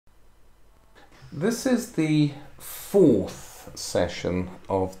This is the fourth session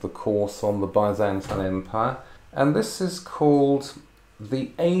of the course on the Byzantine Empire, and this is called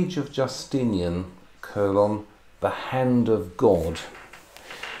The Age of Justinian, the Hand of God,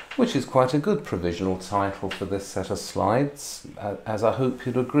 which is quite a good provisional title for this set of slides, as I hope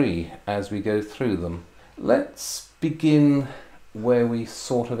you'll agree as we go through them. Let's begin where we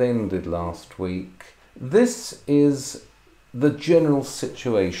sort of ended last week. This is the general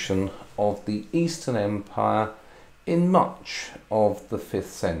situation of the Eastern Empire in much of the 5th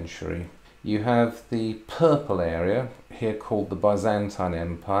century. You have the purple area, here called the Byzantine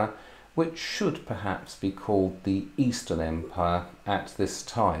Empire, which should perhaps be called the Eastern Empire at this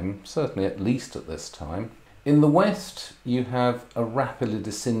time, certainly at least at this time. In the west, you have a rapidly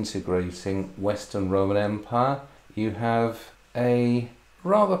disintegrating Western Roman Empire. You have a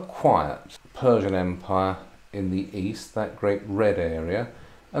rather quiet Persian Empire in the east, that great red area,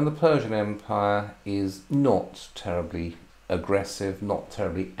 and the Persian Empire is not terribly aggressive, not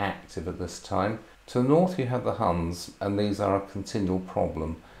terribly active at this time. To the north you have the Huns, and these are a continual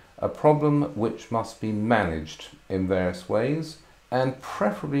problem. A problem which must be managed in various ways, and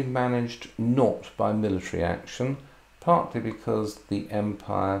preferably managed not by military action, partly because the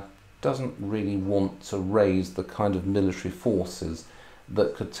empire doesn't really want to raise the kind of military forces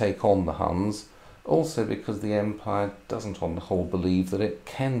that could take on the Huns, also because the empire doesn't on the whole believe that it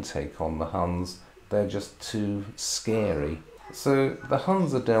can take on the Huns. They're just too scary. So the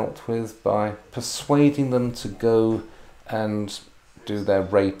Huns are dealt with by persuading them to go and do their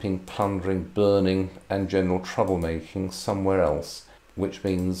raping, plundering, burning and general troublemaking somewhere else, which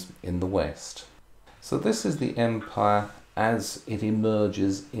means in the west. So this is the empire as it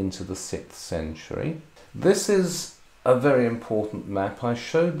emerges into the 6th century. This is a very important map. I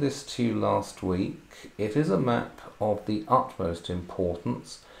showed this to you last week. It is a map of the utmost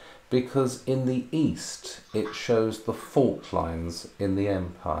importance because in the east it shows the fault lines in the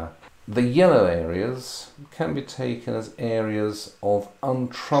empire. The yellow areas can be taken as areas of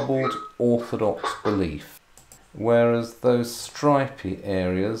untroubled orthodox belief, whereas those stripy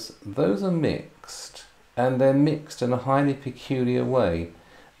areas, those are mixed, and they're mixed in a highly peculiar way.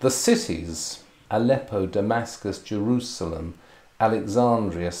 The cities, Aleppo, Damascus, Jerusalem,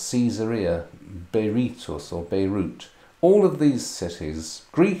 Alexandria, Caesarea, Beirut, all of these cities,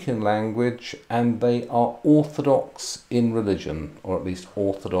 Greek in language, and they are orthodox in religion, or at least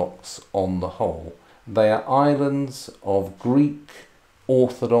orthodox on the whole. They are islands of Greek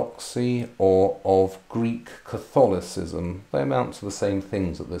orthodoxy or of Greek Catholicism. They amount to the same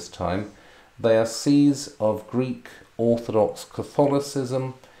things at this time. They are seas of Greek Orthodox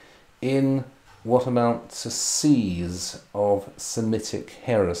Catholicism in what amount to seas of Semitic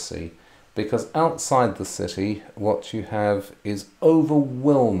heresy, because outside the city what you have is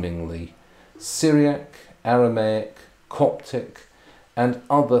overwhelmingly Syriac, Aramaic, Coptic and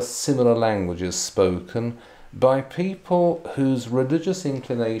other similar languages spoken by people whose religious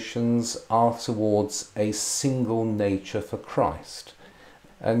inclinations are towards a single nature for Christ.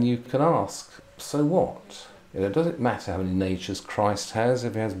 And you can ask, so what? Does it matter how many natures Christ has?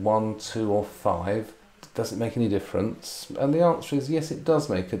 If he has 1, 2 or 5, does it make any difference? And the answer is yes, it does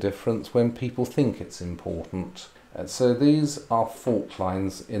make a difference when people think it's important. And so these are fault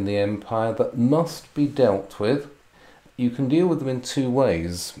lines in the empire that must be dealt with. You can deal with them in two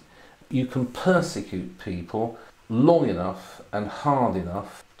ways. You can persecute people long enough and hard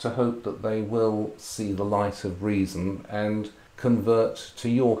enough to hope that they will see the light of reason and convert to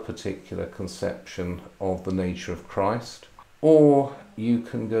your particular conception of the nature of Christ, or you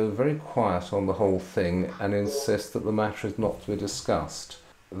can go very quiet on the whole thing and insist that the matter is not to be discussed.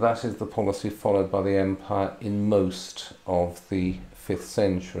 That is the policy followed by the empire in most of the 5th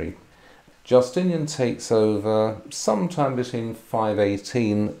century. Justinian takes over sometime between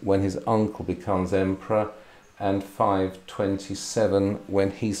 518, when his uncle becomes emperor, and 527,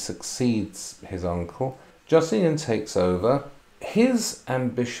 when he succeeds his uncle. Justinian takes over. His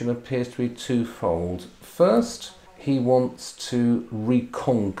ambition appears to be twofold. First, he wants to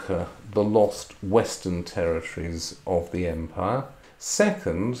reconquer the lost western territories of the empire.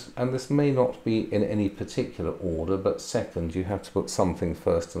 Second, and this may not be in any particular order, but second, you have to put something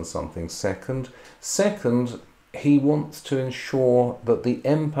first and something second. Second, he wants to ensure that the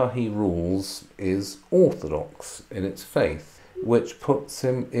empire he rules is orthodox in its faith, which puts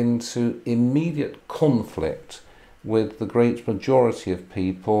him into immediate conflict with the great majority of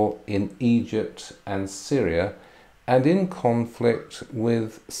people in Egypt and Syria, and in conflict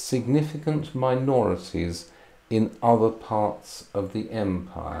with significant minorities in other parts of the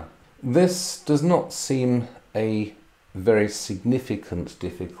empire. This does not seem a very significant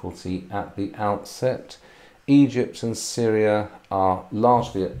difficulty at the outset. Egypt and Syria are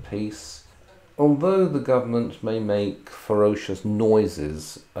largely at peace. Although the government may make ferocious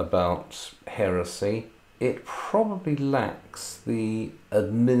noises about heresy, it probably lacks the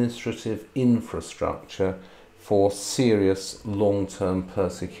administrative infrastructure for serious long-term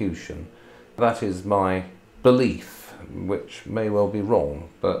persecution. That is my belief, which may well be wrong,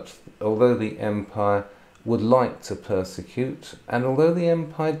 but although the empire would like to persecute, and although the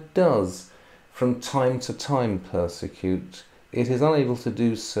empire does from time to time persecute, it is unable to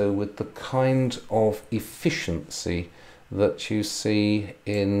do so with the kind of efficiency that you see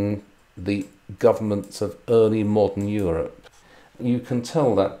in the governments of early modern Europe. You can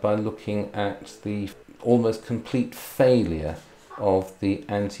tell that by looking at the almost complete failure of the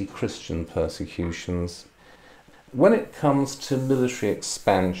anti-Christian persecutions. When it comes to military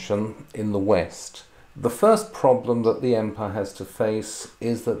expansion in the West, the first problem that the empire has to face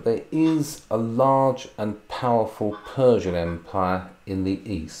is that there is a large and powerful Persian empire in the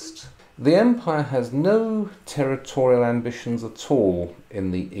east. The empire has no territorial ambitions at all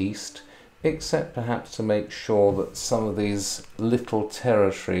in the east, except perhaps to make sure that some of these little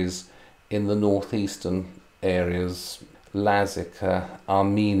territories in the northeastern areas, Lazica,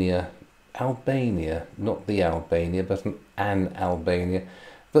 Armenia, Albania, not the Albania, but an Albania,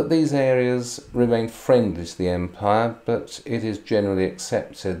 that these areas remain friendly to the empire, but it is generally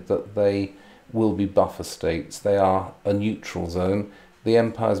accepted that they will be buffer states. They are a neutral zone. The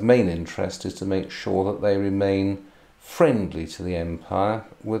empire's main interest is to make sure that they remain friendly to the empire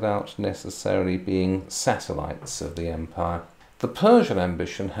without necessarily being satellites of the empire. The Persian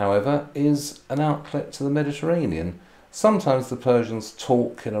ambition, however, is an outlet to the Mediterranean. Sometimes the Persians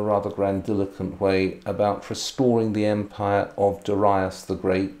talk in a rather grandiloquent way about restoring the empire of Darius the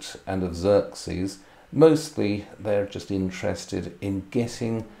Great and of Xerxes. Mostly they're just interested in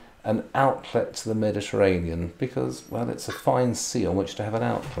getting an outlet to the Mediterranean because, well, it's a fine sea on which to have an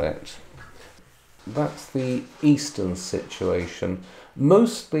outlet. That's the eastern situation.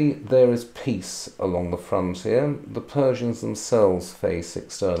 Mostly there is peace along the frontier. The Persians themselves face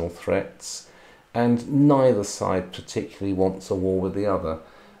external threats, and neither side particularly wants a war with the other.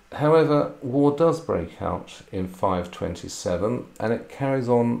 However, war does break out in 527 and it carries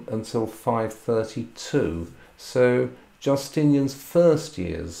on until 532. So Justinian's first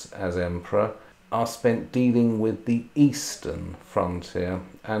years as emperor are spent dealing with the eastern frontier,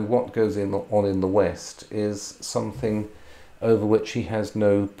 and what goes on in the west is something over which he has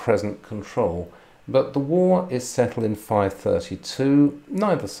no present control. But the war is settled in 532,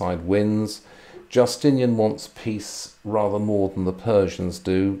 neither side wins. Justinian wants peace rather more than the Persians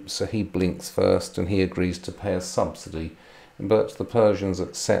do, so he blinks first and he agrees to pay a subsidy. But the Persians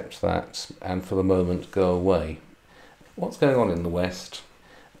accept that and for the moment go away. What's going on in the West?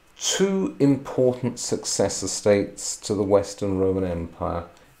 Two important successor states to the Western Roman Empire.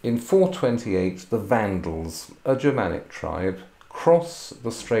 In 428, the Vandals, a Germanic tribe, cross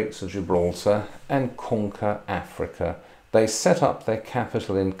the Straits of Gibraltar and conquer Africa. They set up their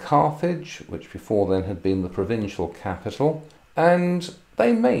capital in Carthage, which before then had been the provincial capital, and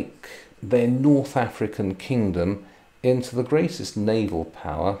they make their North African kingdom into the greatest naval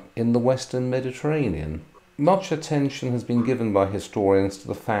power in the Western Mediterranean. Much attention has been given by historians to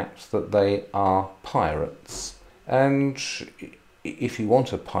the fact that they are pirates, and if you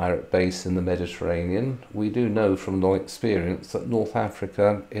want a pirate base in the Mediterranean, we do know from long experience that North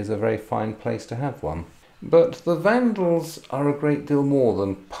Africa is a very fine place to have one. But the Vandals are a great deal more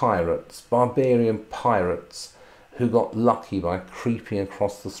than pirates, barbarian pirates who got lucky by creeping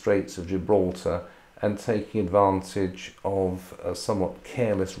across the Straits of Gibraltar and taking advantage of a somewhat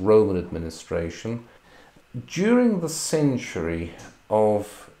careless Roman administration. During the century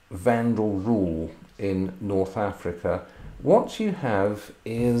of Vandal rule in North Africa, what you have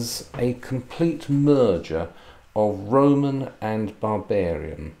is a complete merger of Roman and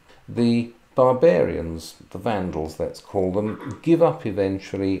barbarian. The barbarians, the Vandals let's call them, give up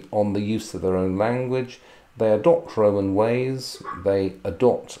eventually on the use of their own language. They adopt Roman ways, they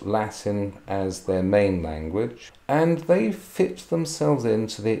adopt Latin as their main language, and they fit themselves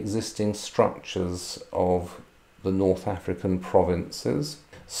into the existing structures of the North African provinces.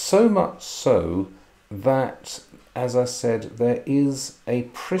 So much so that, as I said, there is a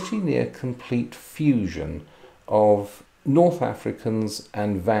pretty near complete fusion of North Africans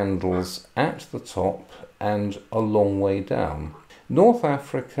and Vandals at the top and a long way down. North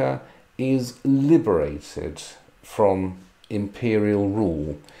Africa is liberated from imperial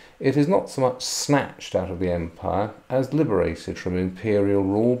rule. It is not so much snatched out of the empire as liberated from imperial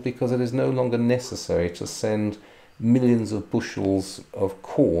rule because it is no longer necessary to send millions of bushels of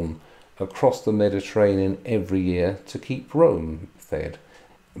corn across the Mediterranean every year to keep Rome fed.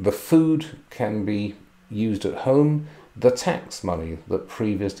 The food can be used at home. The tax money that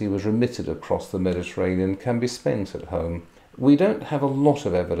previously was remitted across the Mediterranean can be spent at home. We don't have a lot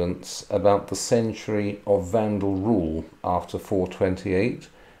of evidence about the century of Vandal rule after 428,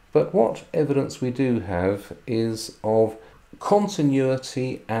 but what evidence we do have is of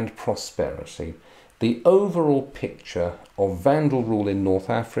continuity and prosperity. The overall picture of Vandal rule in North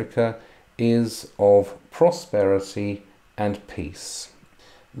Africa is of prosperity and peace.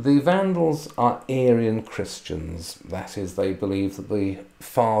 The Vandals are Arian Christians, that is, they believe that the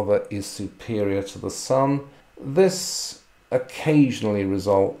Father is superior to the Son. This occasionally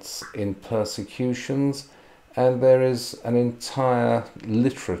results in persecutions, and there is an entire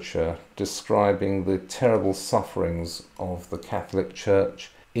literature describing the terrible sufferings of the Catholic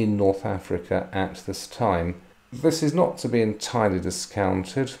Church in North Africa at this time. This is not to be entirely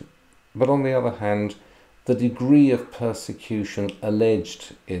discounted, but on the other hand, the degree of persecution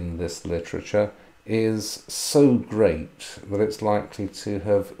alleged in this literature is so great that it's likely to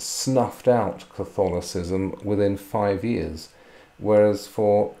have snuffed out Catholicism within 5 years, whereas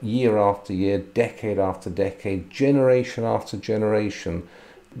for year after year, decade after decade, generation after generation,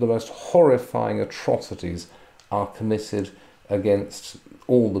 the most horrifying atrocities are committed against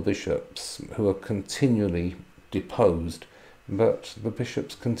all the bishops, who are continually deposed. But the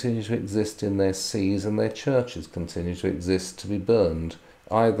bishops continue to exist in their sees, and their churches continue to exist to be burned.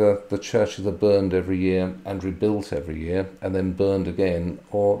 Either the churches are burned every year and rebuilt every year and then burned again,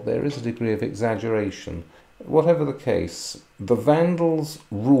 or there is a degree of exaggeration. Whatever the case, the Vandals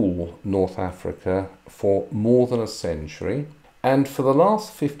rule North Africa for more than a century, and for the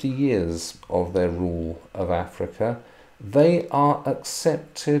last 50 years of their rule of Africa, they are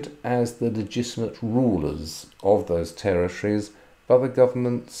accepted as the legitimate rulers of those territories by the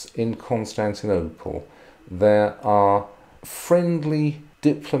governments in Constantinople. There are friendly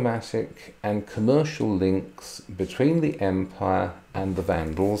diplomatic and commercial links between the empire and the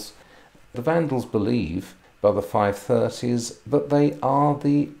Vandals. The Vandals believe by the 530s that they are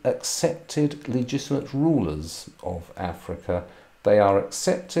the accepted legitimate rulers of Africa. They are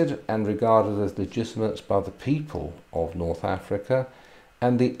accepted and regarded as legitimate by the people of North Africa,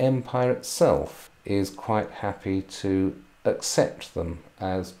 and the empire itself is quite happy to accept them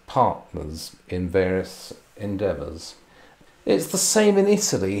as partners in various endeavours. It's the same in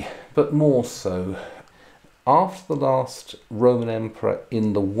Italy, but more so. After the last Roman emperor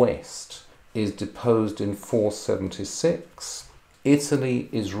in the West is deposed in 476, Italy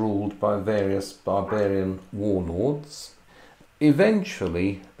is ruled by various barbarian warlords.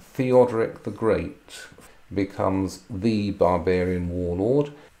 Eventually, Theodoric the Great becomes the barbarian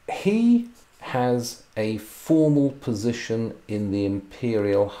warlord. He has a formal position in the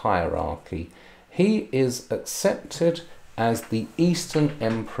imperial hierarchy. He is accepted as the Eastern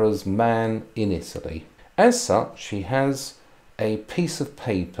Emperor's man in Italy. As such, he has a piece of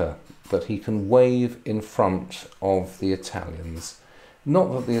paper that he can wave in front of the Italians.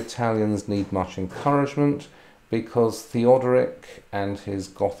 Not that the Italians need much encouragement, because Theodoric and his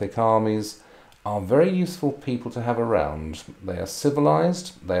Gothic armies are very useful people to have around. They are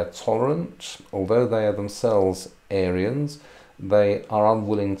civilized, they are tolerant, although they are themselves Arians. They are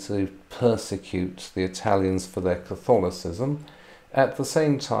unwilling to persecute the Italians for their Catholicism. At the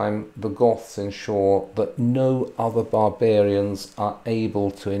same time, the Goths ensure that no other barbarians are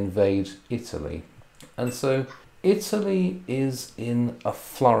able to invade Italy. And so Italy is in a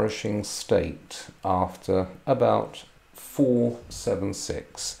flourishing state after about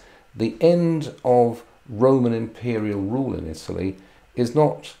 476. The end of Roman imperial rule in Italy is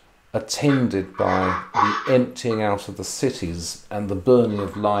not attended by the emptying out of the cities and the burning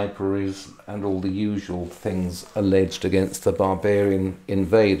of libraries and all the usual things alleged against the barbarian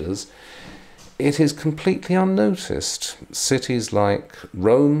invaders. It is completely unnoticed. Cities like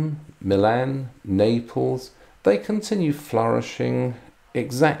Rome, Milan, Naples, they continue flourishing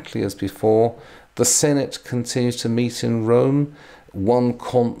exactly as before. The Senate continues to meet in Rome. One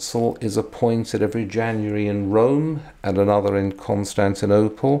consul is appointed every January in Rome and another in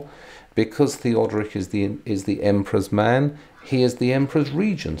Constantinople. Because Theodoric is the emperor's man, he is the emperor's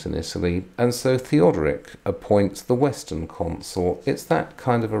regent in Italy, and so Theodoric appoints the Western consul. It's that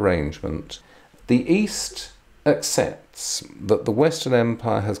kind of arrangement. The East accepts that the Western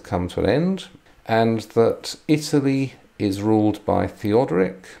Empire has come to an end, and that Italy is ruled by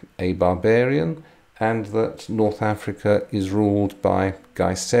Theodoric, a barbarian, and that North Africa is ruled by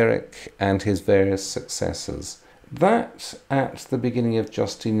Gaiseric and his various successors. That, at the beginning of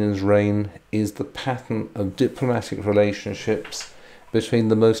Justinian's reign, is the pattern of diplomatic relationships between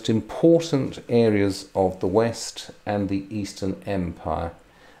the most important areas of the West and the Eastern Empire.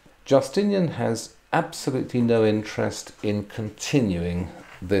 Justinian has absolutely no interest in continuing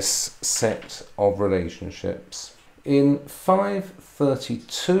this set of relationships. In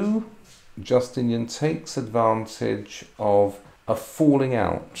 532, Justinian takes advantage of a falling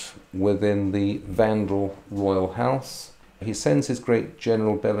out within the Vandal royal house. He sends his great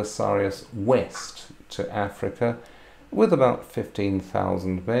general Belisarius west to Africa with about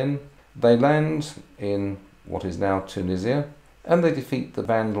 15,000 men. They land in what is now Tunisia, and they defeat the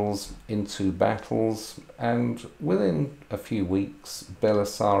Vandals in 2 battles, and within a few weeks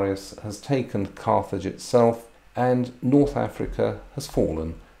Belisarius has taken Carthage itself, and North Africa has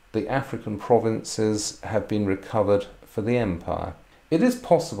fallen. The African provinces have been recovered for the empire. It is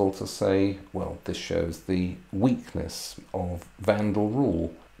possible to say, well, this shows the weakness of Vandal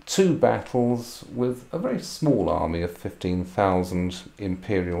rule. 2 battles with a very small army of 15,000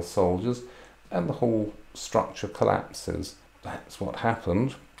 imperial soldiers, and the whole structure collapses. That's what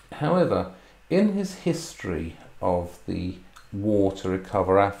happened. However, in his history of the war to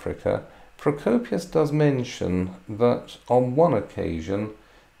recover Africa, Procopius does mention that on one occasion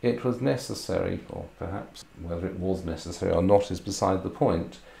it was necessary, or perhaps whether it was necessary or not is beside the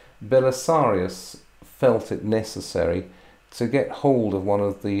point, Belisarius felt it necessary to get hold of one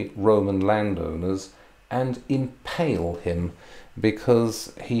of the Roman landowners and impale him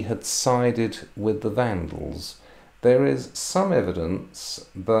because he had sided with the Vandals. There is some evidence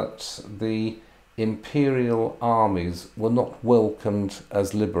that the imperial armies were not welcomed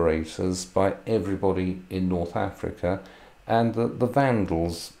as liberators by everybody in North Africa, and that the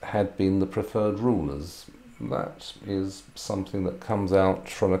Vandals had been the preferred rulers. That is something that comes out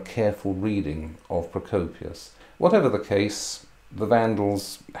from a careful reading of Procopius. Whatever the case, the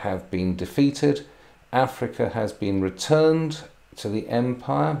Vandals have been defeated, Africa has been returned to the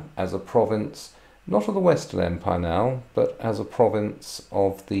empire as a province, not of the Western Empire now, but as a province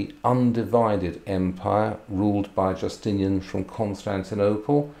of the undivided empire ruled by Justinian from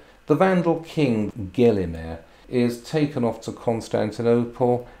Constantinople. The Vandal king Gelimer is taken off to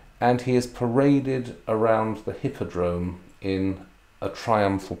Constantinople, and he is paraded around the hippodrome in a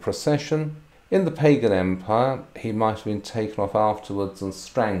triumphal procession. In the pagan empire, he might have been taken off afterwards and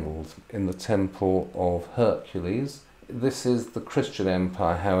strangled in the temple of Hercules. This is the Christian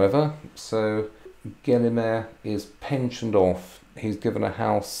empire, however, so Gelimer is pensioned off. He's given a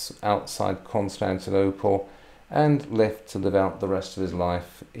house outside Constantinople and left to live out the rest of his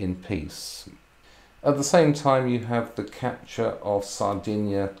life in peace. At the same time, you have the capture of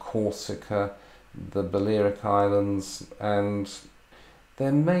Sardinia, Corsica, the Balearic Islands, and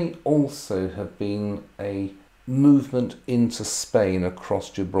there may also have been a movement into Spain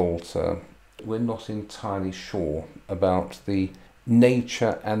across Gibraltar. We're not entirely sure about the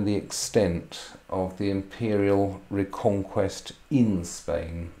nature and the extent of the imperial reconquest in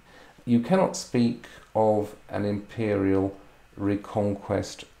Spain. You cannot speak of an imperial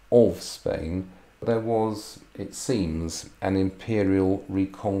reconquest of Spain. There was, it seems, an imperial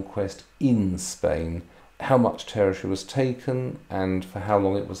reconquest in Spain. How much territory was taken and for how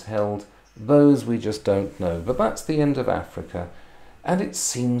long it was held, those we just don't know. But that's the end of Africa, and it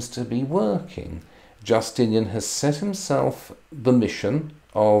seems to be working. Justinian has set himself the mission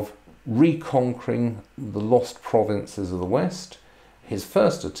of reconquering the lost provinces of the West. His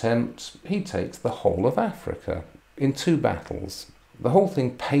first attempt, he takes the whole of Africa in 2 battles. The whole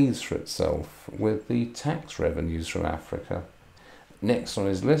thing pays for itself with the tax revenues from Africa. Next on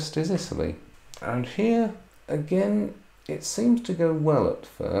his list is Italy. And here, again, it seems to go well at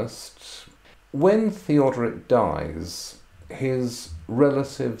first. When Theodoric dies, his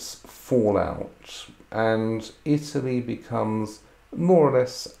relatives fall out, and Italy becomes more or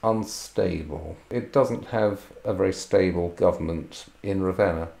less unstable. It doesn't have a very stable government in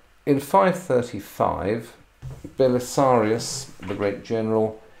Ravenna. In 535, Belisarius, the great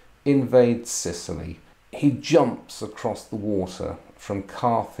general, invades Sicily. He jumps across the water from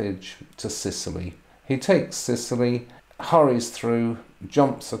Carthage to Sicily. He takes Sicily, hurries through,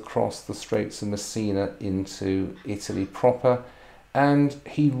 jumps across the Straits of Messina into Italy proper, and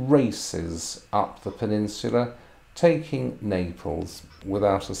he races up the peninsula, taking Naples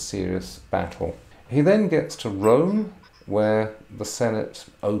without a serious battle. He then gets to Rome, where the Senate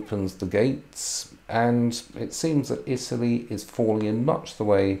opens the gates, and it seems that Italy is falling in much the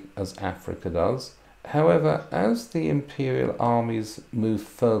way as Africa does. However, as the imperial armies move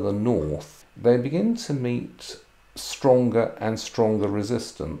further north, they begin to meet stronger and stronger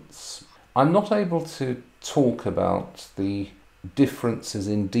resistance. I'm not able to talk about the differences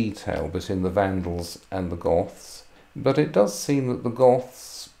in detail between the Vandals and the Goths, but it does seem that the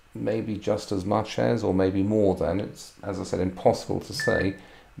Goths, maybe just as much as, or maybe more than, it's, as I said, impossible to say,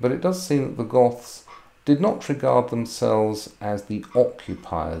 but it does seem that the Goths did not regard themselves as the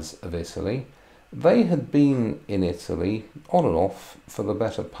occupiers of Italy. They had been in Italy, on and off, for the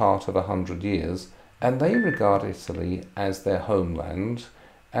better part of 100 years, and they regard Italy as their homeland,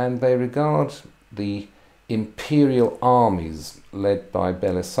 and they regard the imperial armies led by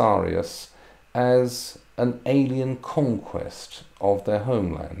Belisarius as an alien conquest of their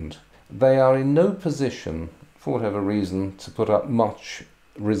homeland. They are in no position, for whatever reason, to put up much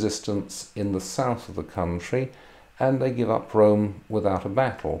resistance in the south of the country, and they give up Rome without a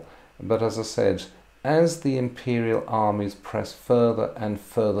battle. But as I said, as the imperial armies press further and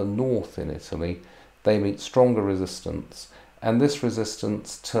further north in Italy, they meet stronger resistance, and this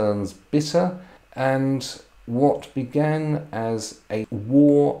resistance turns bitter, and what began as a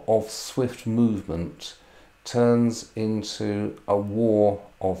war of swift movement turns into a war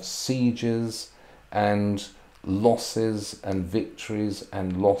of sieges and losses and victories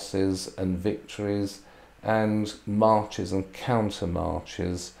and losses and victories and marches and counter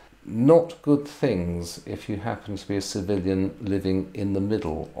marches. Not good things if you happen to be a civilian living in the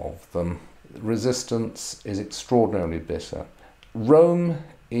middle of them. Resistance is extraordinarily bitter. Rome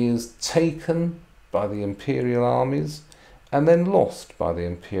is taken by the imperial armies and then lost by the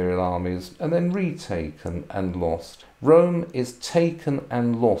imperial armies and then retaken and lost. Rome is taken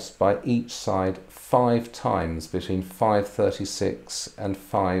and lost by each side 5 times between 536 and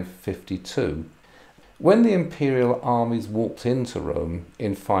 552. When the imperial armies walked into Rome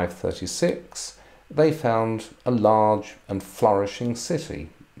in 536, they found a large and flourishing city.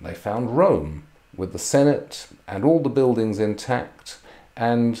 They found Rome, with the Senate and all the buildings intact,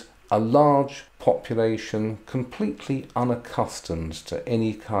 and a large population completely unaccustomed to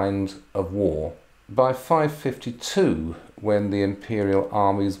any kind of war. By 552, when the imperial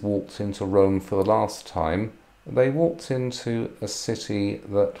armies walked into Rome for the last time, they walked into a city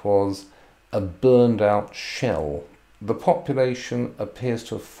that was a burned out shell. The population appears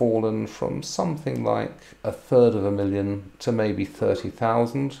to have fallen from something like 1/3 to maybe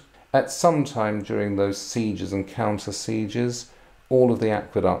 30,000. At some time during those sieges and counter sieges, all of the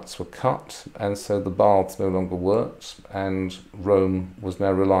aqueducts were cut, and so the baths no longer worked, and Rome was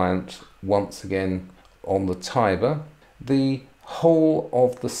now reliant once again on the Tiber. The whole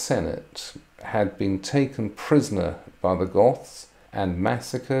of the Senate had been taken prisoner by the Goths and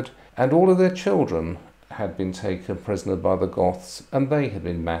massacred, and all of their children had been taken prisoner by the Goths and they had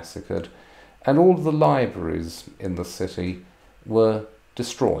been massacred, and all of the libraries in the city were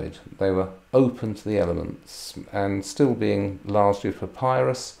destroyed. They were open to the elements, and still being largely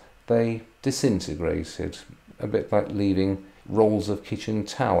papyrus, they disintegrated, a bit like leaving rolls of kitchen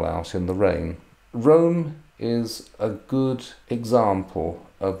towel out in the rain. Rome is a good example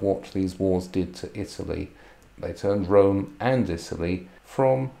of what these wars did to Italy. They turned Rome and Italy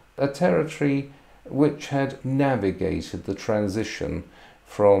from a territory which had navigated the transition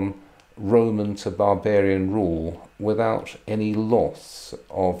from Roman to barbarian rule without any loss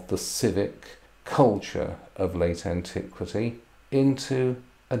of the civic culture of late antiquity into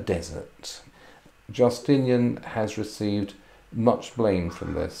a desert. Justinian has received much blame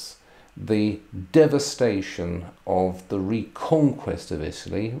from this. The devastation of the reconquest of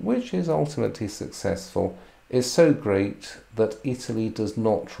Italy, which is ultimately successful, is so great that Italy does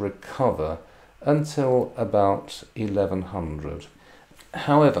not recover until about 1100.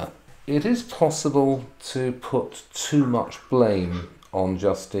 However, it is possible to put too much blame on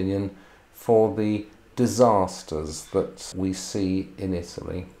Justinian for the disasters that we see in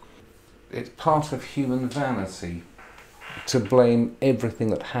Italy. It's part of human vanity to blame everything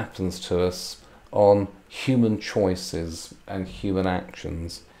that happens to us on human choices and human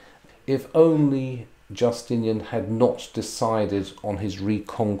actions. If only Justinian had not decided on his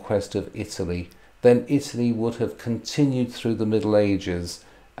reconquest of Italy, then Italy would have continued through the Middle Ages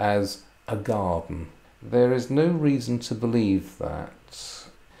as a garden. There is no reason to believe that.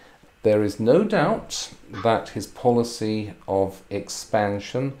 There is no doubt that his policy of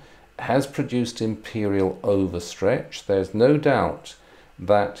expansion has produced imperial overstretch. There's no doubt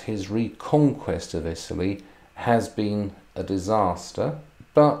that his reconquest of Italy has been a disaster.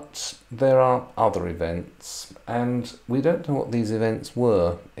 But there are other events, and we don't know what these events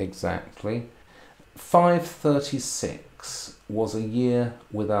were exactly. 536 was a year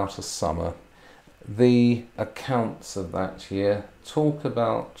without a summer. The accounts of that year talk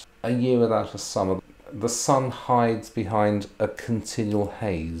about a year without a summer. The sun hides behind a continual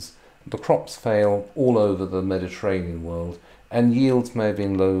haze. The crops fail all over the Mediterranean world, and yields may have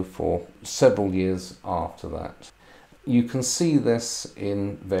been low for several years after that. You can see this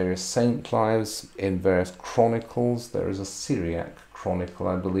in various saint lives, in various chronicles. There is a Syriac chronicle,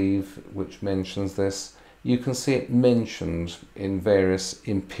 I believe, which mentions this. You can see it mentioned in various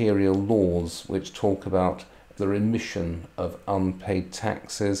imperial laws which talk about the remission of unpaid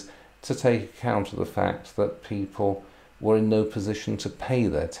taxes to take account of the fact that people were in no position to pay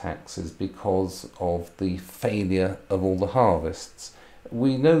their taxes because of the failure of all the harvests.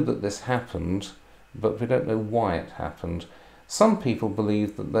 We know that this happened, but we don't know why it happened. Some people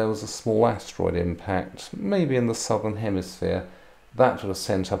believe that there was a small asteroid impact, maybe in the southern hemisphere. That would have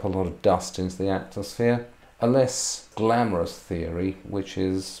sent up a lot of dust into the atmosphere. A less glamorous theory, which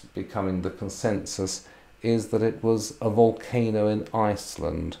is becoming the consensus, is that it was a volcano in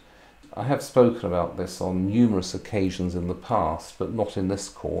Iceland. I have spoken about this on numerous occasions in the past, but not in this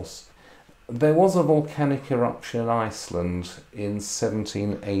course. There was a volcanic eruption in Iceland in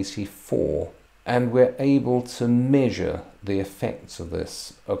 1784, and we're able to measure the effects of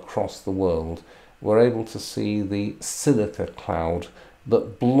this across the world. We're able to see the silica cloud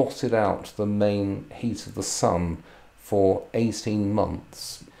that blotted out the main heat of the sun for 18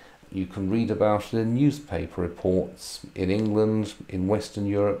 months. You can read about it in newspaper reports in England, in Western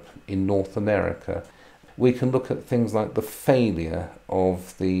Europe, in North America. We can look at things like the failure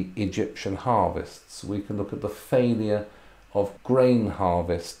of the Egyptian harvests. We can look at the failure of grain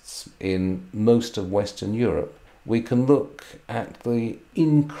harvests in most of Western Europe. We can look at the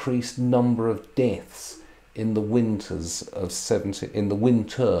increased number of deaths in the winter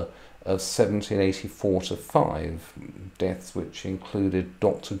of 1784 to 5, deaths which included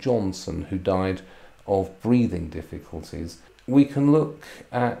Dr. Johnson, who died of breathing difficulties. We can look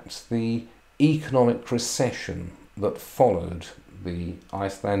at the economic recession that followed the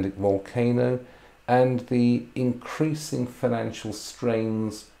Icelandic volcano and the increasing financial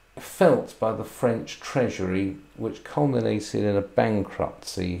strains felt by the French treasury, which culminated in a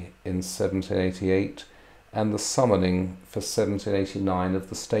bankruptcy in 1788 and the summoning for 1789 of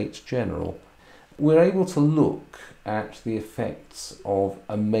the States General. We're able to look at the effects of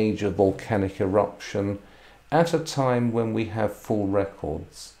a major volcanic eruption at a time when we have full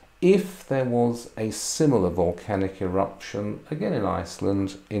records. If there was a similar volcanic eruption, again in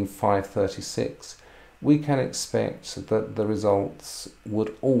Iceland, in 536, we can expect that the results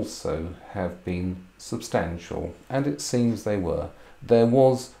would also have been substantial, and it seems they were. There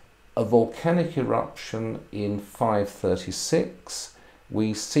was a volcanic eruption in 536.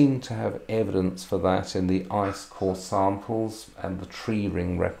 We seem to have evidence for that in the ice core samples and the tree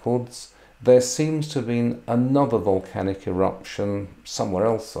ring records. There seems to have been another volcanic eruption somewhere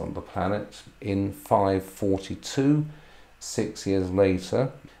else on the planet in 542, 6 years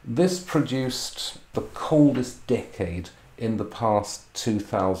later. This produced the coldest decade in the past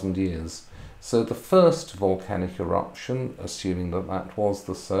 2,000 years. So the first volcanic eruption, assuming that that was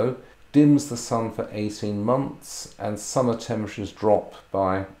so, dims the sun for 18 months and summer temperatures drop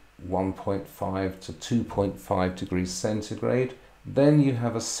by 1.5 to 2.5 degrees centigrade. Then you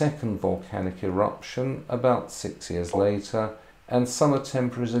have a second volcanic eruption about 6 years later, and summer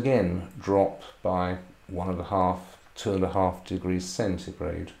temperatures again drop by 1.5, 2.5 degrees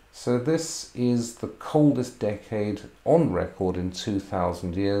centigrade. So this is the coldest decade on record in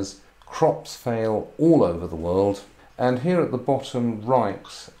 2,000 years. Crops fail all over the world. And here at the bottom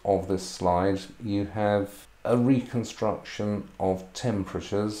right of this slide, you have a reconstruction of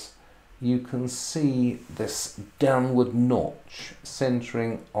temperatures. You can see this downward notch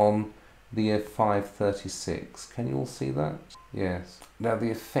centering on the year 536. Can you all see that? Yes. Now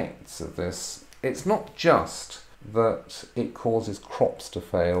the effects of this, it's not just that it causes crops to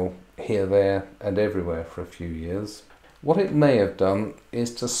fail here, there and everywhere for a few years. What it may have done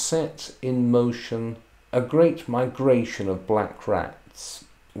is to set in motion a great migration of black rats,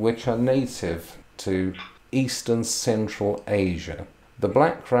 which are native to Eastern Central Asia. The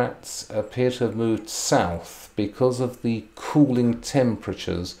black rats appear to have moved south because of the cooling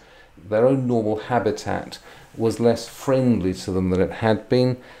temperatures. Their own normal habitat was less friendly to them than it had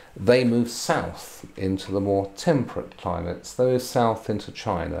been. They moved south into the more temperate climates. They moved south into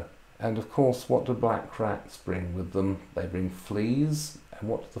China. And of course, what do black rats bring with them? They bring fleas. And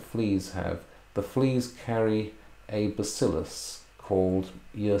what do the fleas have? The fleas carry a bacillus called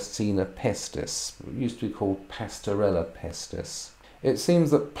Yersinia pestis. It used to be called Pastorella pestis. It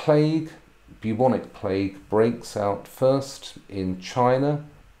seems that plague, bubonic plague, breaks out first in China,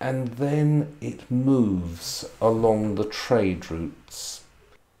 and then it moves along the trade routes.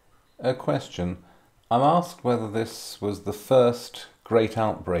 A question. I'm asked whether this was the first great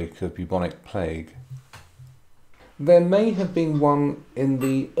outbreak of bubonic plague. There may have been one in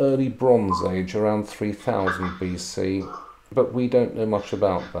the early Bronze Age, around 3000 BC, but we don't know much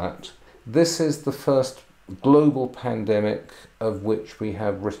about that. This is the first global pandemic of which we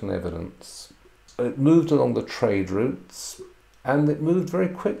have written evidence. It moved along the trade routes, and it moved very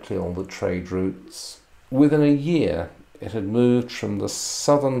quickly on the trade routes. Within a year, it had moved from the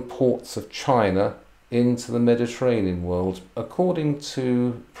southern ports of China into the Mediterranean world. According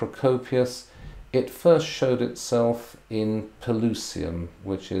to Procopius, it first showed itself in Pelusium,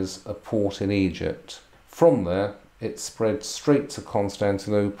 which is a port in Egypt. From there, it spread straight to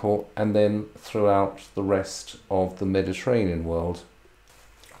Constantinople and then throughout the rest of the Mediterranean world.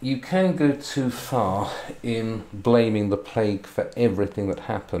 You can go too far in blaming the plague for everything that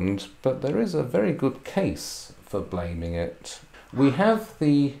happened, but there is a very good case for blaming it. We have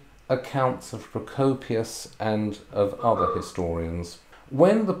the accounts of Procopius and of other historians.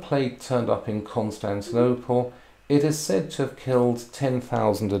 When the plague turned up in Constantinople, it is said to have killed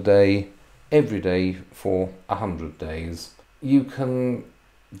 10,000 a day, every day for 100 days. You can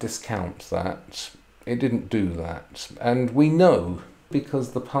discount that. It didn't do that. And we know,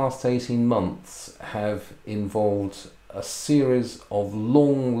 because the past 18 months have involved a series of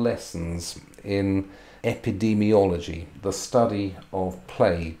long lessons in epidemiology, the study of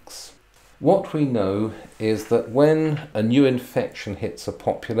plagues. What we know is that when a new infection hits a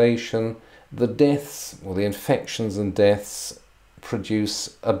population, the deaths, or the infections and deaths,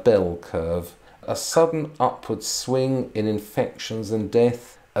 produce a bell curve, a sudden upward swing in infections and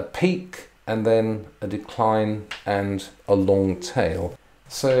death, a peak, and then a decline and a long tail.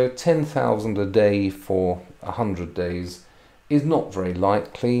 So 10,000 a day for 100 days is not very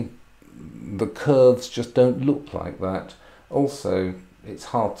likely. The curves just don't look like that. Also, it's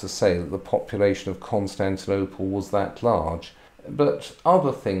hard to say that the population of Constantinople was that large, but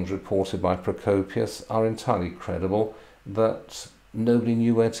other things reported by Procopius are entirely credible, that nobody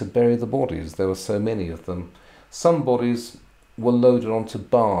knew where to bury the bodies. There were so many of them. Some bodies were loaded onto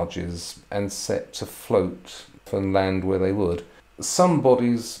barges and set to float from land where they would. Some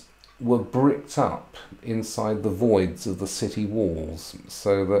bodies were bricked up inside the voids of the city walls,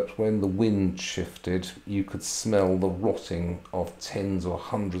 so that when the wind shifted you could smell the rotting of tens or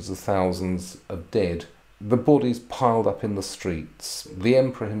hundreds of thousands of dead. The bodies piled up in the streets. The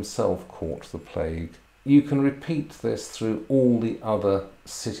emperor himself caught the plague. You can repeat this through all the other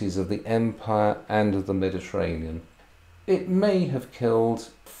cities of the empire and of the Mediterranean. It may have killed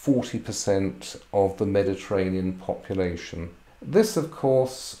 40% of the Mediterranean population. This, of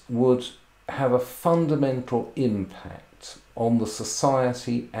course, would have a fundamental impact on the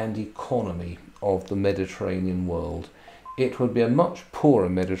society and economy of the Mediterranean world. It would be a much poorer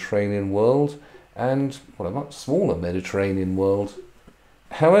Mediterranean world and, well, a much smaller Mediterranean world.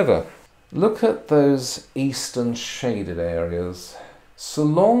 However, look at those eastern shaded areas. So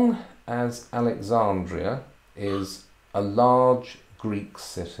long as Alexandria is a large Greek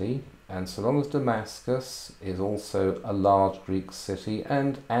city, and so long as Damascus is also a large Greek city,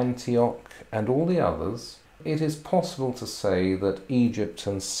 and Antioch and all the others, it is possible to say that Egypt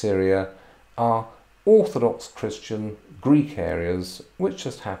and Syria are Orthodox Christian Greek areas which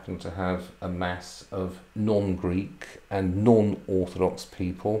just happen to have a mass of non-Greek and non-Orthodox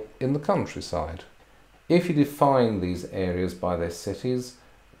people in the countryside. If you define these areas by their cities,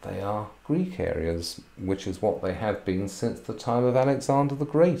 they are Greek areas, which is what they have been since the time of Alexander the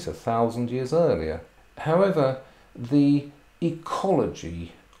Great, 1,000 years earlier. However, the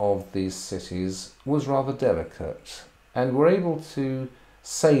ecology of these cities was rather delicate, and we're able to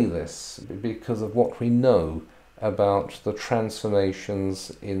say this because of what we know about the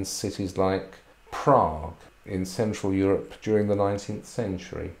transformations in cities like Prague in Central Europe during the 19th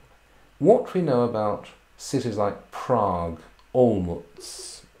century. What we know about cities like Prague,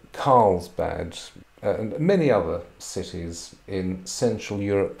 Olmütz, Carlsbad, and many other cities in Central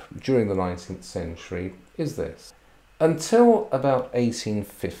Europe during the 19th century is this. Until about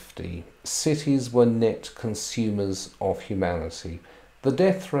 1850, cities were net consumers of humanity. The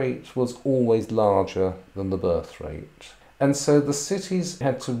death rate was always larger than the birth rate. And so the cities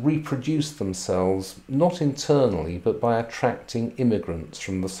had to reproduce themselves, not internally, but by attracting immigrants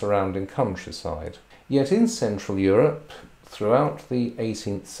from the surrounding countryside. Yet in Central Europe, throughout the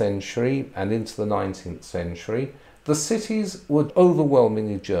 18th century and into the 19th century, the cities were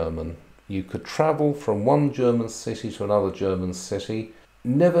overwhelmingly German. You could travel from one German city to another German city,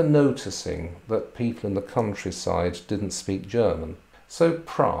 never noticing that people in the countryside didn't speak German. So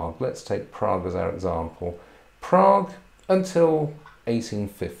Prague, let's take Prague as our example. Prague, until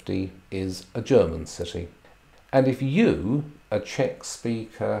 1850, is a German city. And if you, a Czech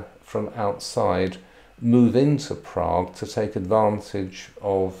speaker from outside, move into Prague to take advantage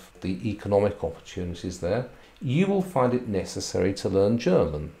of the economic opportunities there, you will find it necessary to learn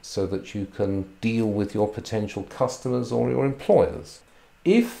German so that you can deal with your potential customers or your employers.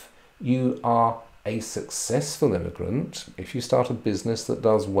 If you are a successful immigrant, if you start a business that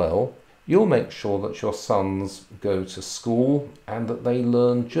does well, you'll make sure that your sons go to school and that they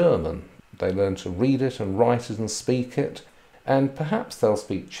learn German. They learn to read it and write it and speak it, and perhaps they'll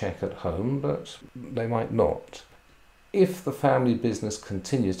speak Czech at home, but they might not. If the family business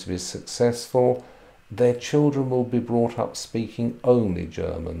continues to be successful, their children will be brought up speaking only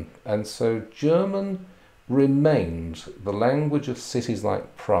German, and so German remained the language of cities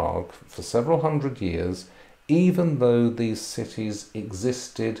like Prague for several hundred years, even though these cities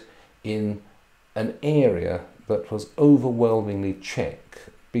existed in an area that was overwhelmingly Czech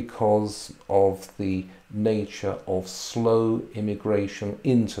because of the nature of slow immigration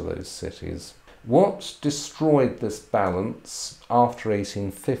into those cities. What destroyed this balance after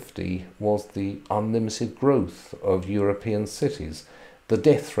 1850 was the unlimited growth of European cities. The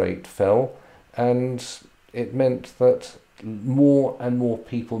death rate fell, and it meant that more and more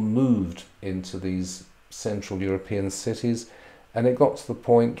people moved into these Central European cities, and it got to the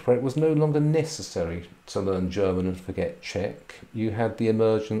point where it was no longer necessary to learn German and forget Czech. You had the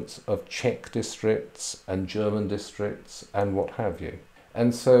emergence of Czech districts and German districts and what have you.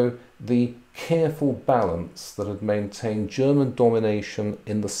 And so the careful balance that had maintained German domination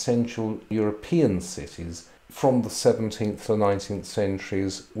in the Central European cities from the 17th to 19th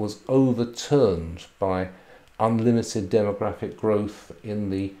centuries was overturned by unlimited demographic growth in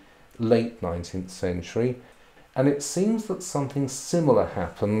the late 19th century. And it seems that something similar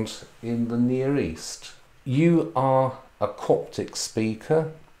happened in the Near East. You are a Coptic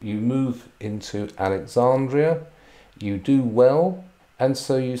speaker, you move into Alexandria, you do well, and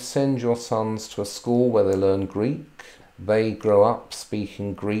so you send your sons to a school where they learn Greek. They grow up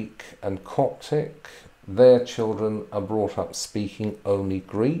speaking Greek and Coptic. Their children are brought up speaking only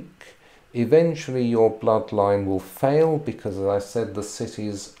Greek. Eventually your bloodline will fail because, as I said, the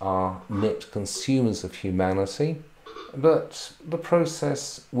cities are net consumers of humanity. But the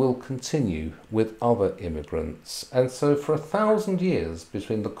process will continue with other immigrants. And so for 1,000 years,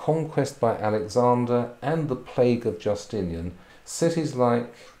 between the conquest by Alexander and the plague of Justinian, cities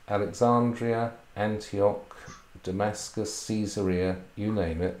like Alexandria, Antioch, Damascus, Caesarea, you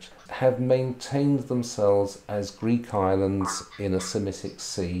name it, have maintained themselves as Greek islands in a Semitic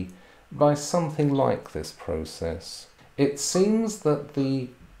sea by something like this process. It seems that the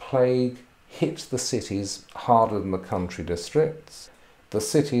plague hit the cities harder than the country districts. The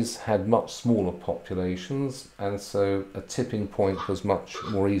cities had much smaller populations, and so a tipping point was much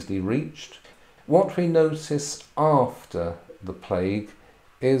more easily reached. What we notice after the plague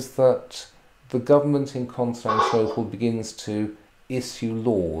is that the government in Constantinople begins to issue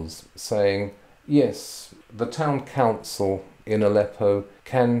laws saying, yes, the town council in Aleppo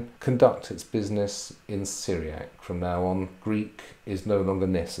can conduct its business in Syriac from now on. Greek is no longer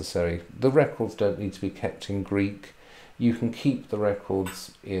necessary. The records don't need to be kept in Greek. You can keep the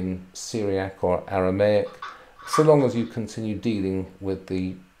records in Syriac or Aramaic so long as you continue dealing with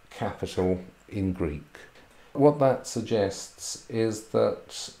the capital in Greek. What that suggests is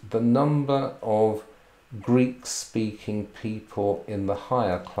that the number of Greek-speaking people in the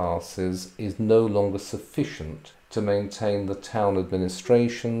higher classes is no longer sufficient to maintain the town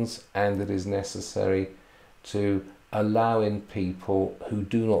administrations, and it is necessary to allow in people who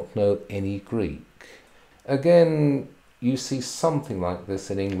do not know any Greek. Again, you see something like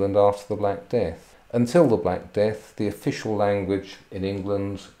this in England after the Black Death. Until the Black Death, the official language in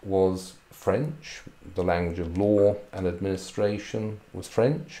England was French. The language of law and administration was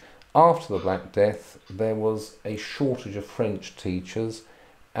French. After the Black Death, there was a shortage of French teachers,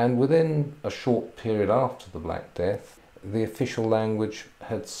 and within a short period after the Black Death, the official language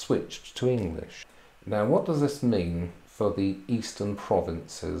had switched to English. Now, what does this mean for the eastern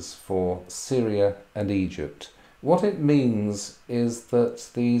provinces, for Syria and Egypt? What it means is that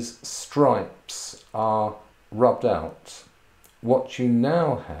these stripes are rubbed out. What you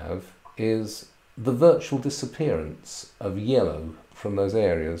now have is the virtual disappearance of yellow from those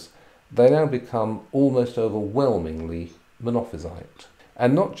areas. They now become almost overwhelmingly Monophysite.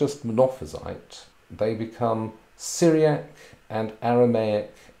 And not just Monophysite, they become Syriac and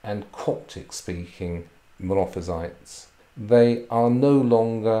Aramaic and Coptic speaking Monophysites. They are no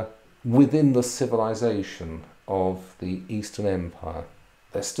longer within the civilization of the Eastern Empire.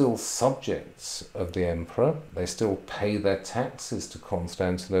 They're still subjects of the emperor, they still pay their taxes to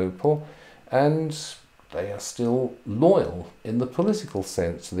Constantinople, and they are still loyal in the political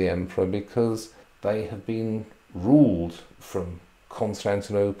sense to the emperor because they have been ruled from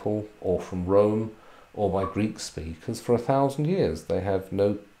Constantinople or from Rome or by Greek speakers for 1,000 years. They have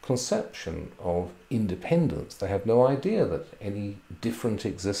no conception of independence. They have no idea that any different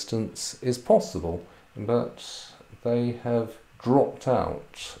existence is possible, but they have dropped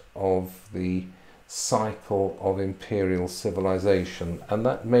out of the cycle of imperial civilization, and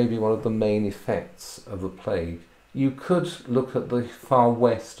that may be one of the main effects of the plague. You could look at the far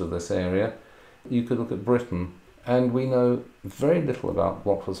west of this area, you could look at Britain, and we know very little about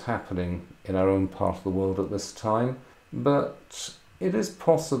what was happening in our own part of the world at this time, but it is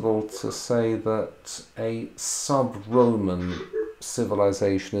possible to say that a sub-Roman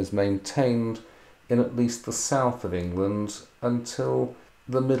civilization is maintained in at least the south of England until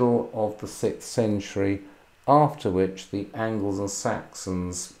the middle of the 6th century, after which the Angles and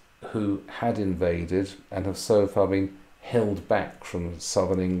Saxons, who had invaded and have so far been held back from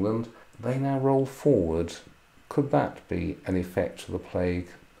southern England, they now roll forward. Could that be an effect of the plague?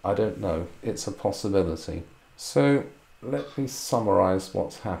 I don't know. It's a possibility. So let me summarise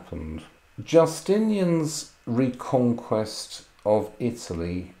what's happened. Justinian's reconquest of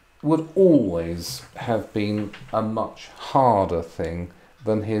Italy would always have been a much harder thing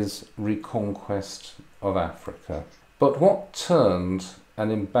than his reconquest of Africa. But what turned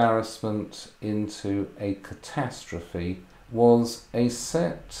an embarrassment into a catastrophe was a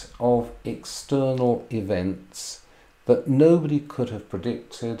set of external events that nobody could have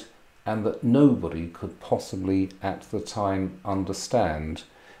predicted and that nobody could possibly at the time understand.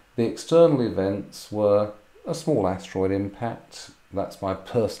 The external events were a small asteroid impact. That's my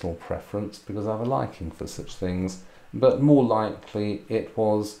personal preference because I have a liking for such things. But more likely it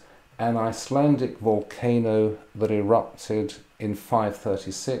was an Icelandic volcano that erupted in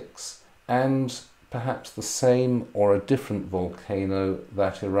 536 and perhaps the same or a different volcano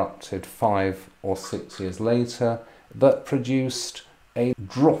that erupted 5 or 6 years later that produced a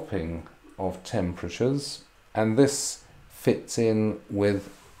dropping of temperatures, and this fits in with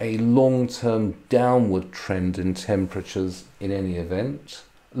a long-term downward trend in temperatures in any event.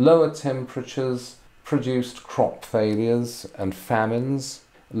 Lower temperatures produced crop failures and famines.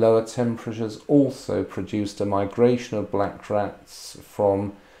 Lower temperatures also produced a migration of black rats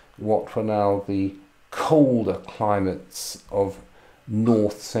from what were now the colder climates of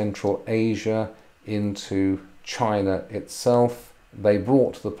North Central Asia into China itself. They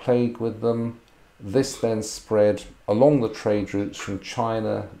brought the plague with them. This then spread along the trade routes from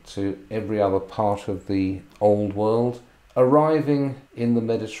China to every other part of the Old World, arriving in the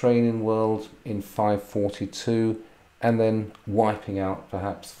Mediterranean world in 542 and then wiping out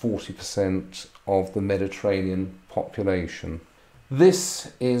perhaps 40% of the Mediterranean population.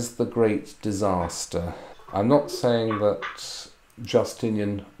 This is the great disaster. I'm not saying that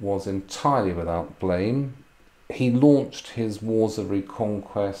Justinian was entirely without blame. He launched his wars of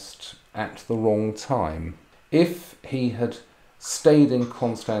reconquest at the wrong time. If he had stayed in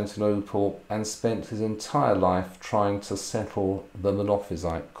Constantinople and spent his entire life trying to settle the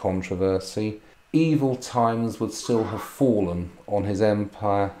Monophysite controversy, evil times would still have fallen on his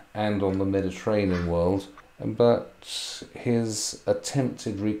empire and on the Mediterranean world, but his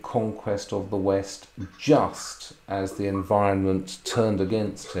attempted reconquest of the West, just as the environment turned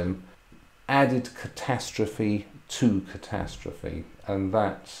against him, added catastrophe to catastrophe, and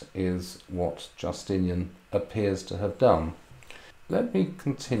that is what Justinian appears to have done. Let me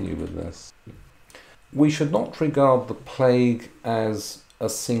continue with this. We should not regard the plague as a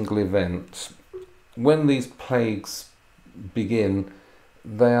single event. When these plagues begin,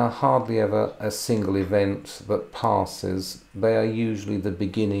 they are hardly ever a single event that passes. They are usually the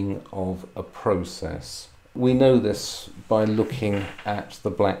beginning of a process. We know this by looking at the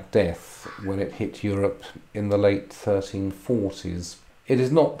Black Death when it hit Europe in the late 1340s. It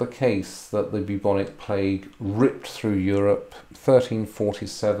is not the case that the bubonic plague ripped through Europe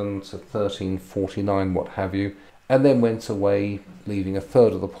 1347 to 1349, what have you, and then went away, leaving a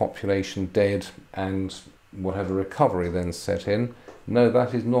third of the population dead and whatever recovery then set in. No,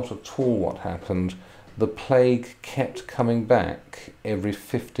 that is not at all what happened. The plague kept coming back every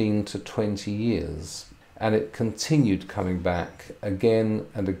 15 to 20 years, and it continued coming back again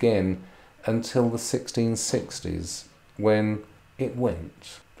and again until the 1660s, when it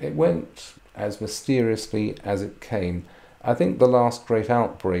went. It went as mysteriously as it came. I think the last great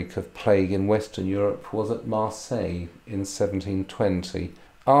outbreak of plague in Western Europe was at Marseille in 1720.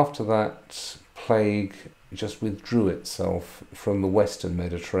 After that, plague just withdrew itself from the Western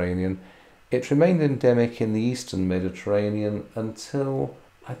Mediterranean. It remained endemic in the Eastern Mediterranean until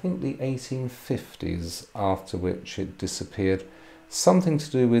I think the 1850s, after which it disappeared. Something to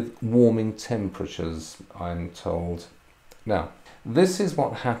do with warming temperatures, I'm told. Now, this is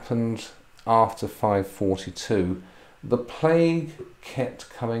what happened after 542. The plague kept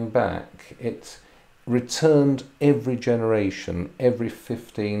coming back. It returned every generation, every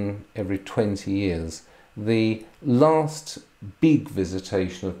 15, every 20 years. The last big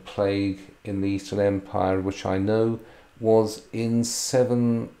visitation of plague in the Eastern Empire, which I know, was in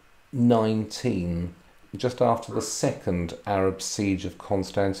 719, just after the second Arab siege of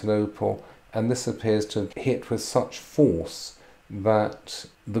Constantinople, and this appears to have hit with such force that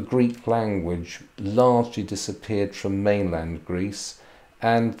the Greek language largely disappeared from mainland Greece,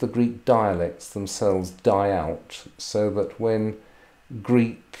 and the Greek dialects themselves die out, so that when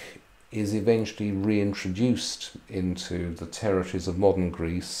Greek is eventually reintroduced into the territories of modern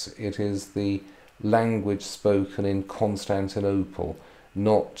Greece, it is the language spoken in Constantinople,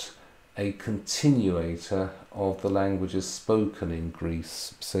 not a continuator of the languages spoken in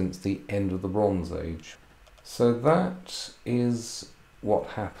Greece since the end of the Bronze Age. So that is what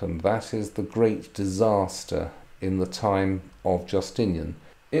happened. That is the great disaster in the time of Justinian.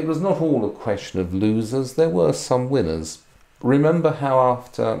 It was not all a question of losers, there were some winners. Remember how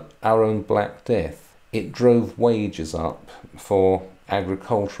after our own Black Death, it drove wages up for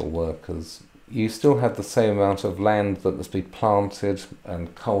agricultural workers. You still had the same amount of land that must be planted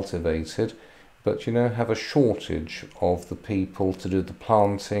and cultivated, but you now have a shortage of the people to do the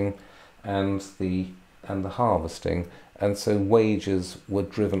planting and the harvesting, and so wages were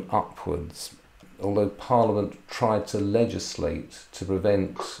driven upwards. Although Parliament tried to legislate to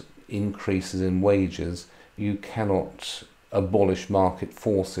prevent increases in wages, you cannot abolish market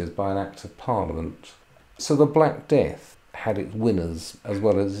forces by an act of Parliament. So the Black Death had its winners as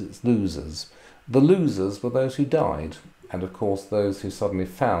well as its losers. The losers were those who died, and of course those who suddenly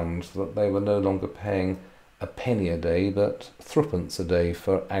found that they were no longer paying a penny a day but threepence a day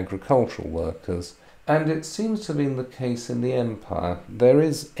for agricultural workers. And it seems to have been the case in the empire. There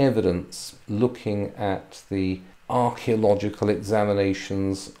is evidence looking at the archaeological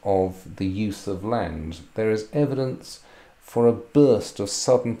examinations of the use of land. There is evidence for a burst of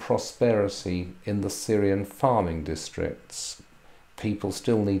sudden prosperity in the Syrian farming districts. People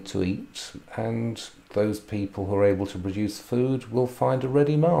still need to eat, and those people who are able to produce food will find a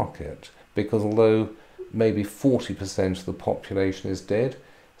ready market, because although maybe 40% of the population is dead,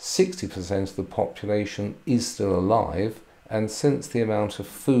 60% of the population is still alive, and since the amount of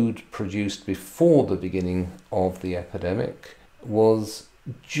food produced before the beginning of the epidemic was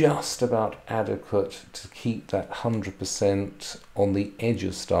just about adequate to keep that 100% on the edge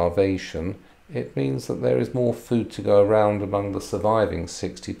of starvation, it means that there is more food to go around among the surviving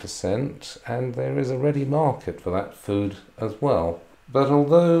 60%, and there is a ready market for that food as well. But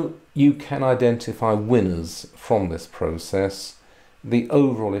although you can identify winners from this process, the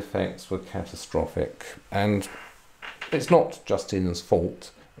overall effects were catastrophic, and it's not Justinian's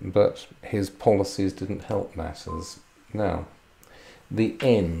fault, but his policies didn't help matters. Now, the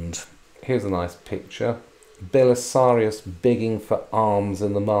end. Here's a nice picture. Belisarius begging for alms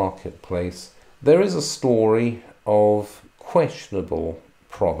in the marketplace. There is a story of questionable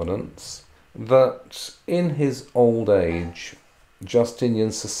provenance that in his old age,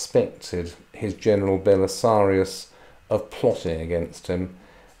 Justinian suspected his general Belisarius of plotting against him.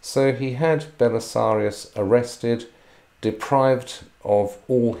 So he had Belisarius arrested, deprived of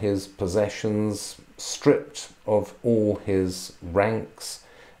all his possessions, stripped of all his ranks,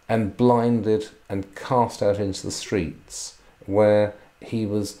 and blinded and cast out into the streets, where he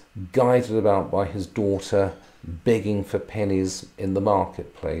was guided about by his daughter, begging for pennies in the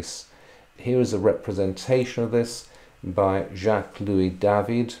marketplace. Here is a representation of this by Jacques-Louis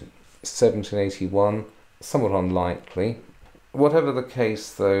David, 1781, somewhat unlikely. Whatever the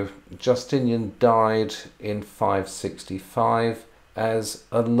case though, Justinian died in 565 as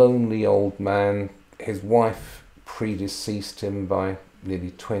a lonely old man. His wife predeceased him by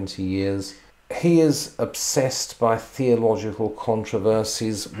nearly 20 years. He is obsessed by theological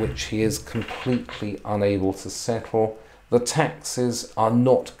controversies which he is completely unable to settle. The taxes are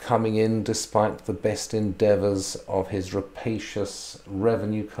not coming in despite the best endeavours of his rapacious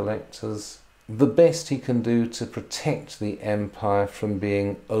revenue collectors. The best he can do to protect the empire from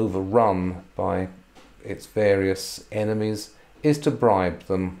being overrun by its various enemies is to bribe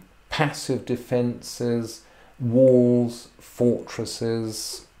them. Passive defences, walls,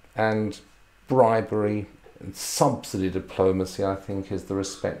 fortresses, and bribery. Subsidy diplomacy, I think, is the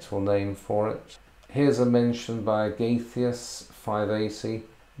respectful name for it. Here's a mention by Agathias, 580.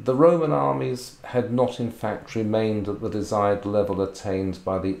 The Roman armies had not in fact remained at the desired level attained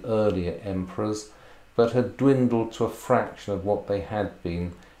by the earlier emperors, but had dwindled to a fraction of what they had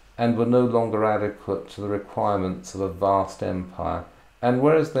been, and were no longer adequate to the requirements of a vast empire. And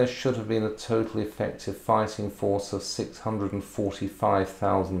whereas there should have been a total effective fighting force of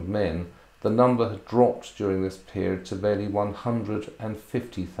 645,000 men, the number had dropped during this period to barely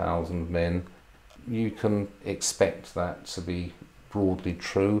 150,000 men. You can expect that to be broadly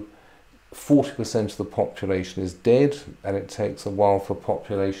true. 40% of the population is dead, and it takes a while for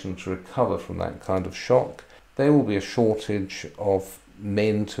population to recover from that kind of shock. There will be a shortage of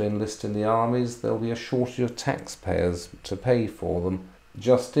men to enlist in the armies. There will be a shortage of taxpayers to pay for them.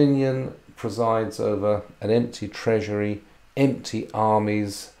 Justinian presides over an empty treasury, empty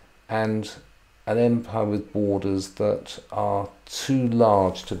armies, and an empire with borders that are too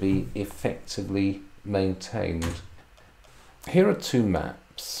large to be effectively maintained. Here are two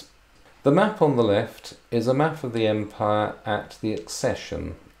maps. The map on the left is a map of the empire at the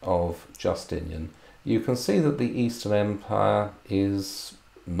accession of Justinian. You can see that the Eastern Empire is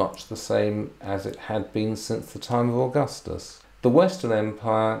much the same as it had been since the time of Augustus. The Western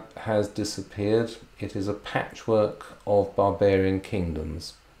Empire has disappeared. It is a patchwork of barbarian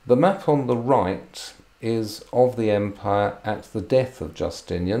kingdoms. The map on the right is of the empire at the death of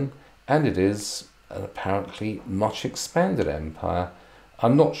Justinian, and it is an apparently much expanded empire.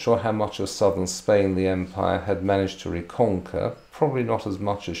 I'm not sure how much of southern Spain the empire had managed to reconquer, probably not as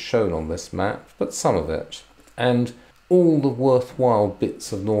much as shown on this map, but some of it. And all the worthwhile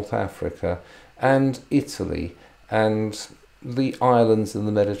bits of North Africa, and Italy, and the islands in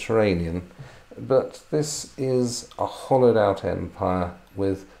the Mediterranean. But this is a hollowed out empire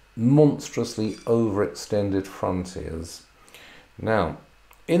with monstrously overextended frontiers. Now,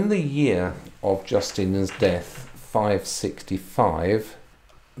 in the year of Justinian's death, 565,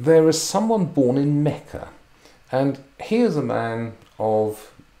 there is someone born in Mecca, and he is a man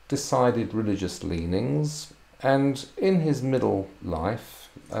of decided religious leanings, and in his middle life,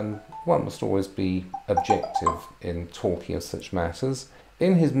 and one must always be objective in talking of such matters,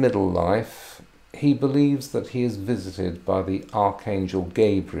 in his middle life he believes that he is visited by the archangel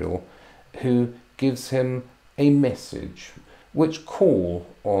Gabriel, who gives him a message which call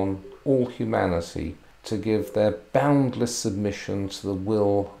on all humanity to give their boundless submission to the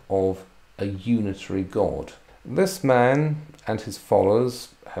will of a unitary God. This man and his followers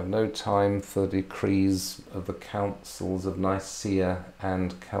have no time for the decrees of the councils of Nicaea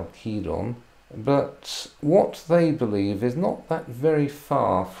and Chalcedon, but what they believe is not that very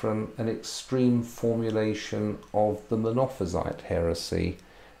far from an extreme formulation of the Monophysite heresy,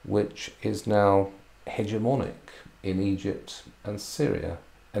 which is now hegemonic in Egypt and Syria.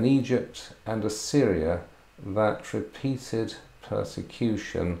 An Egypt and Assyria that repeated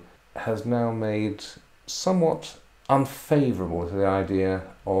persecution has now made somewhat unfavourable to the idea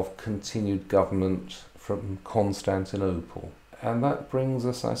of continued government from Constantinople. And that brings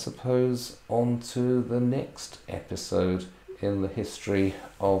us, I suppose, on to the next episode in the history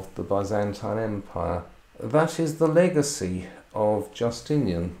of the Byzantine Empire. That is the legacy of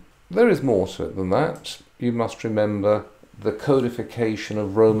Justinian. There is more to it than that. You must remember the codification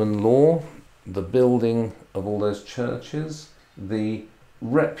of Roman law, the building of all those churches, the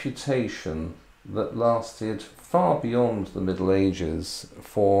reputation that lasted far beyond the Middle Ages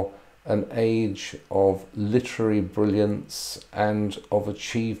for an age of literary brilliance and of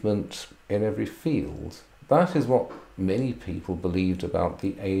achievement in every field. That is what many people believed about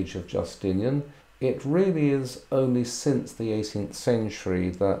the age of Justinian. It really is only since the 18th century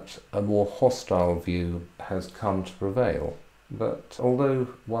that a more hostile view has come to prevail. But although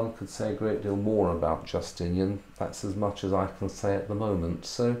one could say a great deal more about Justinian, that's as much as I can say at the moment.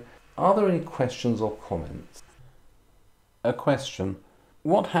 So, are there any questions or comments? A question.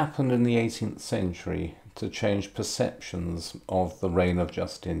 What happened in the 18th century to change perceptions of the reign of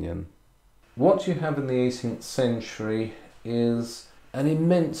Justinian? What you have in the 18th century is an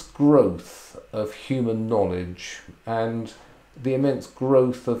immense growth of human knowledge and the immense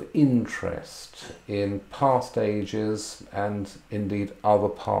growth of interest in past ages and indeed other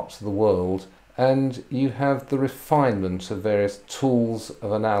parts of the world, and you have the refinement of various tools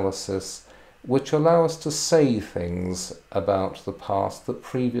of analysis which allow us to say things about the past that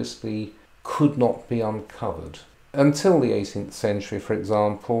previously could not be uncovered. Until the 18th century, for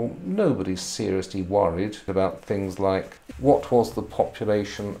example, nobody seriously worried about things like what was the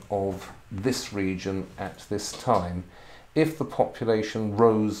population of this region at this time. If the population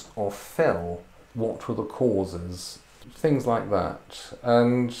rose or fell, what were the causes? Things like that.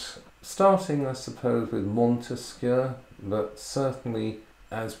 And starting, I suppose, with Montesquieu, but certainly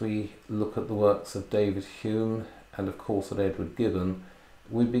as we look at the works of David Hume and of course at Edward Gibbon,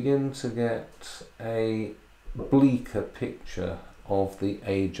 we begin to get a bleaker picture of the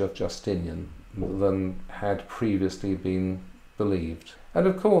age of Justinian than had previously been believed. And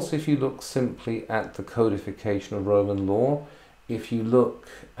of course, if you look simply at the codification of Roman law, if you look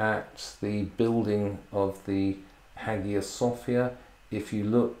at the building of the Hagia Sophia, if you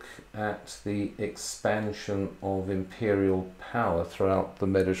look at the expansion of imperial power throughout the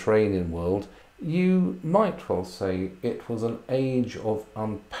Mediterranean world, you might well say it was an age of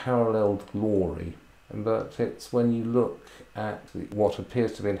unparalleled glory. But it's when you look at what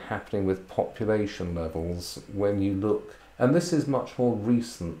appears to have been happening with population levels, when you look, and this is much more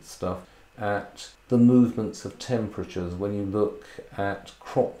recent stuff, at the movements of temperatures, when you look at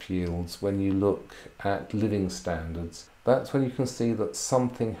crop yields, when you look at living standards, that's when you can see that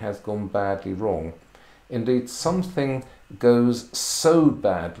something has gone badly wrong. Indeed, something goes so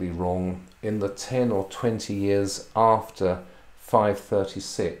badly wrong in the 10 or 20 years after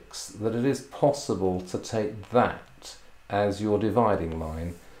 536 that it is possible to take that as your dividing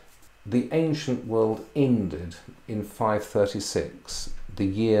line. The ancient world ended in 536, the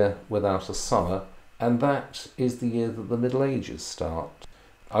year without a summer, and that is the year that the Middle Ages start.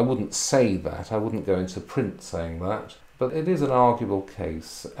 I wouldn't say that, I wouldn't go into print saying that, but it is an arguable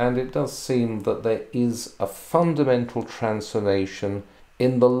case, and it does seem that there is a fundamental transformation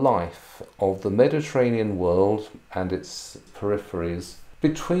in the life of the Mediterranean world and its peripheries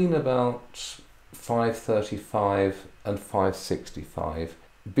between about 535 and 565.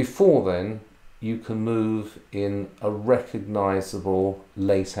 Before then, you can move in a recognisable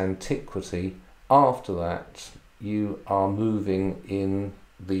late antiquity. After that, you are moving in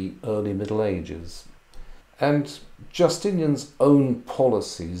the early Middle Ages. And Justinian's own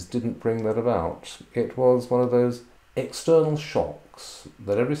policies didn't bring that about. It was one of those external shocks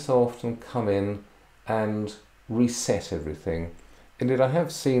that every so often come in and reset everything. Indeed, I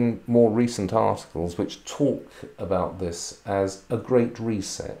have seen more recent articles which talk about this as a great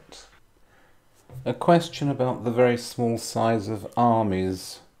reset. A question about the very small size of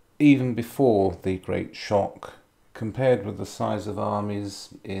armies, even before the Great Shock, compared with the size of armies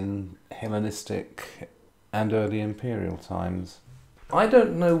in Hellenistic and early imperial times. I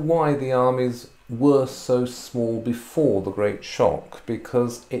don't know why the armies were so small before the Great Shock,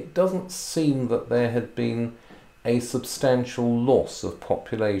 because it doesn't seem that there had been a substantial loss of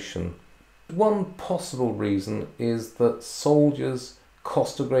population. One possible reason is that soldiers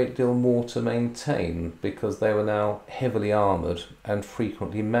cost a great deal more to maintain because they were now heavily armoured and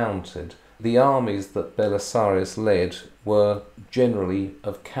frequently mounted. The armies that Belisarius led were generally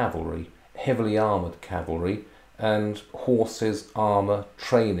of cavalry, heavily armoured cavalry, and horses, armour,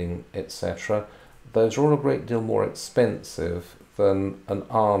 training, etc. Those are all a great deal more expensive than an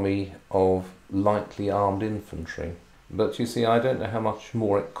army of lightly armed infantry. But you see, I don't know how much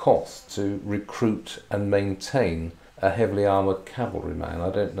more it costs to recruit and maintain a heavily armoured cavalryman. I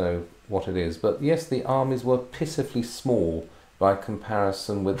don't know what it is. But yes, the armies were pitifully small by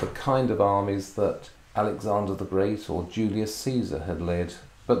comparison with the kind of armies that Alexander the Great or Julius Caesar had led.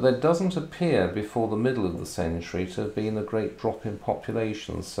 But there doesn't appear before the middle of the century to have been a great drop in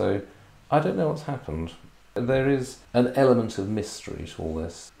population, so I don't know what's happened. There is an element of mystery to all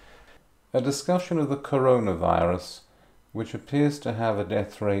this. A discussion of the coronavirus, which appears to have a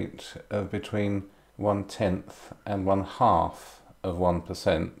death rate of between 1/10 and 1/2 of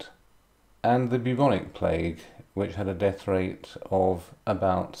 1%, and the bubonic plague, which had a death rate of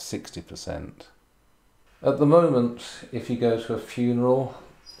about 60%. At the moment, if you go to a funeral,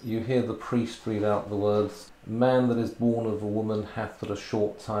 you hear the priest read out the words, "Man that is born of a woman hath but a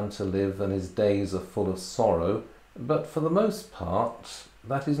short time to live, and his days are full of sorrow." But for the most part,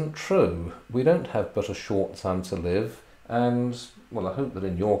 that isn't true. We don't have but a short time to live, and, well, I hope that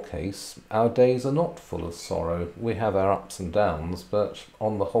in your case, our days are not full of sorrow. We have our ups and downs, but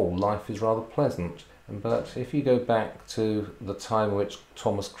on the whole, life is rather pleasant. But if you go back to the time in which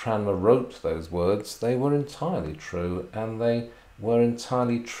Thomas Cranmer wrote those words, they were entirely true, and they were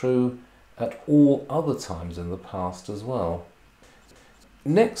entirely true at all other times in the past as well.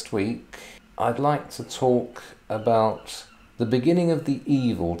 Next week, I'd like to talk about the beginning of the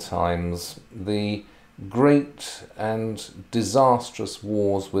evil times, the great and disastrous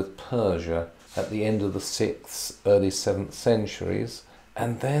wars with Persia at the end of the 6th, early 7th centuries,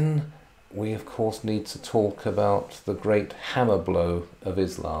 and then we of course need to talk about the great hammer blow of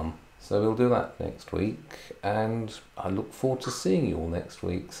Islam. So we'll do that next week, and I look forward to seeing you all next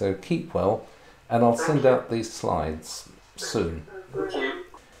week. So keep well, and I'll send out these slides soon. Okay.